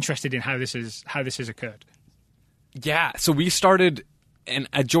 I'm really interested in how this has occurred. Yeah, so we started, and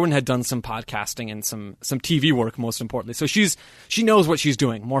Jordan had done some podcasting and some TV work, most importantly. So she knows what she's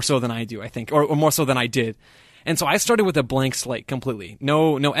doing more so than I do, I think, or more so than I did. And so I started with a blank slate completely.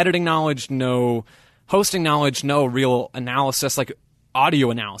 No editing knowledge, no hosting knowledge, no real analysis, like audio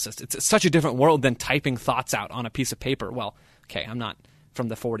analysis. It's such a different world than typing thoughts out on a piece of paper. Well, okay, I'm not from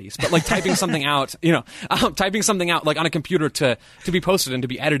the 40s, but like typing something out, typing something out like on a computer to be posted and to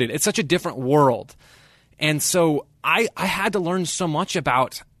be edited. It's such a different world. And so I had to learn so much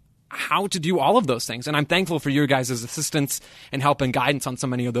about how to do all of those things. And I'm thankful for your guys' assistance and help and guidance on so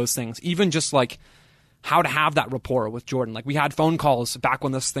many of those things. Even just like how to have that rapport with Jordan. Like we had phone calls back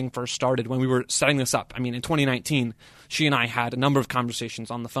when this thing first started, when we were setting this up. I mean, in 2019, she and I had a number of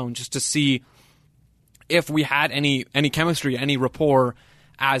conversations on the phone just to see if we had any chemistry, any rapport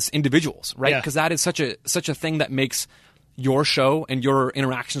as individuals, right? Because that is such a thing that makes your show and your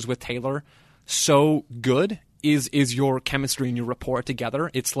interactions with Taylor so good is your chemistry and your rapport together.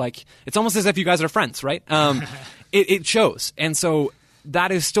 It's like, it's almost as if you guys are friends, right? It shows. And so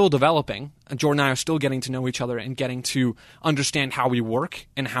that is still developing. Jordan and I are still getting to know each other and getting to understand how we work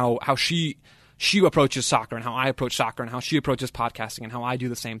and how she approaches soccer and how I approach soccer and how she approaches podcasting and how I do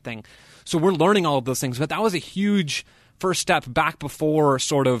the same thing. So we're learning all of those things. But that was a huge first step back before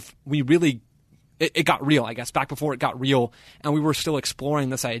sort of we really it got real, I guess, back before it got real, and we were still exploring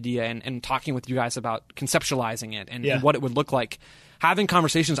this idea and talking with you guys about conceptualizing it and what it would look like. Having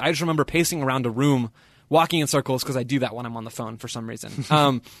conversations, I just remember pacing around a room, walking in circles, because I do that when I'm on the phone for some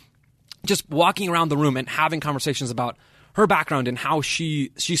reason. Just walking around the room and having conversations about her background and how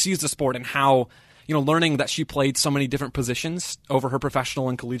she sees the sport and how, learning that she played so many different positions over her professional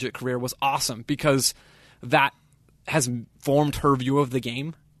and collegiate career was awesome, because that has formed her view of the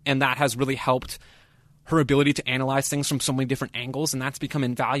game. And that has really helped her ability to analyze things from so many different angles. And that's become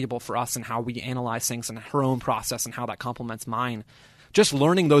invaluable for us in how we analyze things and her own process and how that complements mine. Just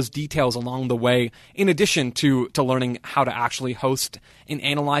learning those details along the way, in addition to learning how to actually host and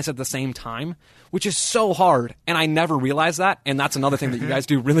analyze at the same time, which is so hard. And I never realized that. And that's another thing that you guys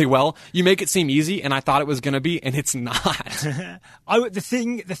do really well. You make it seem easy, and I thought it was going to be, and it's not. The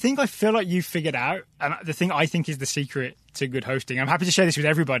thing I feel like you figured out, and the thing I think is the secret to good hosting, I'm happy to share this with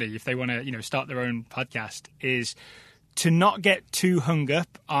everybody if they want to, start their own podcast, is to not get too hung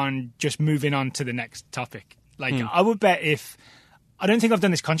up on just moving on to the next topic. Like, I would bet I don't think I've done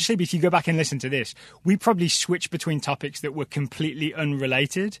this consciously, but if you go back and listen to this, we probably switched between topics that were completely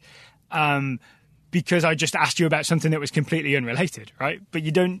unrelated, because I just asked you about something that was completely unrelated, right? But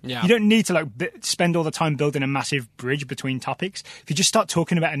you don't need to spend all the time building a massive bridge between topics. If you just start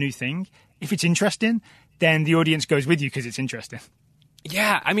talking about a new thing, if it's interesting, then the audience goes with you because it's interesting.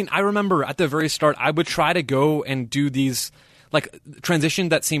 Yeah, I mean, I remember at the very start, I would try to go and do these transition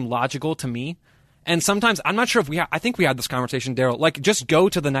that seemed logical to me. And sometimes, I'm not sure if I think we had this conversation, Daryl, just go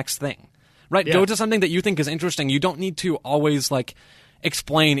to the next thing, right? Yeah. Go to something that you think is interesting. You don't need to always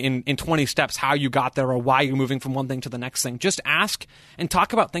explain in 20 steps how you got there or why you're moving from one thing to the next thing. Just ask and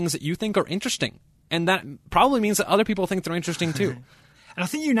talk about things that you think are interesting. And that probably means that other people think they're interesting too. And I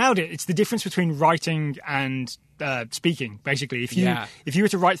think you nailed it. It's the difference between writing and speaking, basically. If you were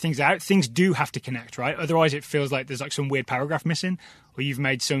to write things out, things do have to connect, right? Otherwise, it feels like there's some weird paragraph missing, or you've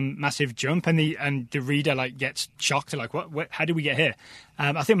made some massive jump, and the reader gets shocked, what? How did we get here?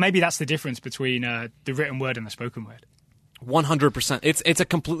 I think maybe that's the difference between the written word and the spoken word. 100%. It's a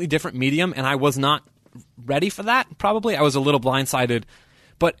completely different medium, and I was not ready for that. Probably I was a little blindsided,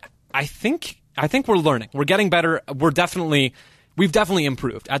 but I think we're learning. We're getting better. We've definitely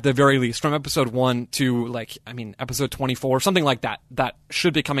improved, at the very least, from episode 1 to, episode 24, something like that. That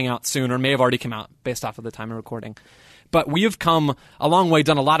should be coming out soon, or may have already come out based off of the time of recording. But we have come a long way,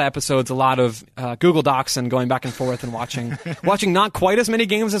 done a lot of episodes, a lot of Google Docs, and going back and forth and watching not quite as many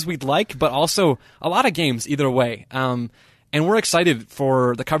games as we'd like, but also a lot of games either way. And we're excited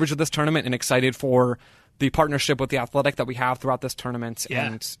for the coverage of this tournament and excited for the partnership with The Athletic that we have throughout this tournament,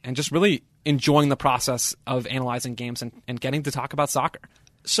 and just really enjoying the process of analyzing games and getting to talk about soccer.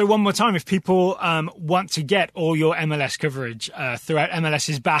 So one more time, if people want to get all your MLS coverage throughout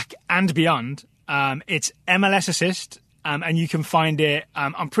MLS's back and beyond, it's MLS Assist, and you can find it,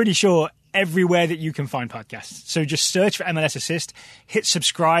 I'm pretty sure, everywhere that you can find podcasts. So just search for MLS Assist, hit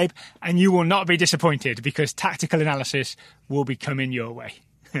subscribe, and you will not be disappointed, because tactical analysis will be coming your way.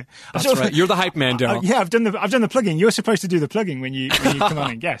 That's right. You're the hype man, Daryl. Yeah, I've done the plugging. You're supposed to do the plugging when you come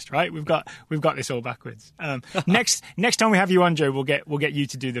on and guest, right? We've got this all backwards. Next time we have you on, Joe, we'll get you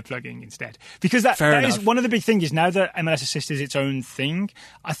to do the plugging instead, because that is one of the big things. Is now that MLS Assist is its own thing,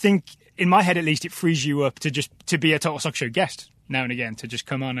 I think in my head at least it frees you up to be a Total Soccer Show guest now and again, to just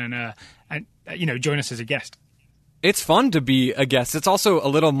come on and join us as a guest. It's fun to be a guest. It's also a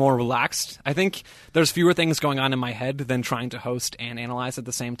little more relaxed. I think there's fewer things going on in my head than trying to host and analyze at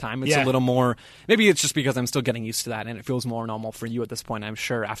the same time. It's a little more, maybe it's just because I'm still getting used to that and it feels more normal for you at this point, I'm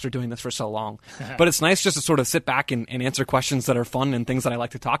sure, after doing this for so long. But it's nice just to sort of sit back and answer questions that are fun and things that I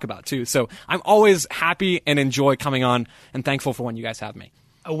like to talk about too. So I'm always happy and enjoy coming on and thankful for when you guys have me.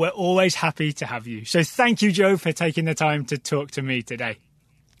 We're always happy to have you. So thank you, Joe, for taking the time to talk to me today.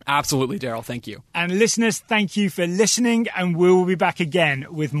 Absolutely, Daryl. Thank you. And listeners, thank you for listening, and we will be back again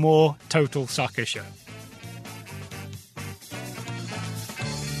with more Total Soccer Show.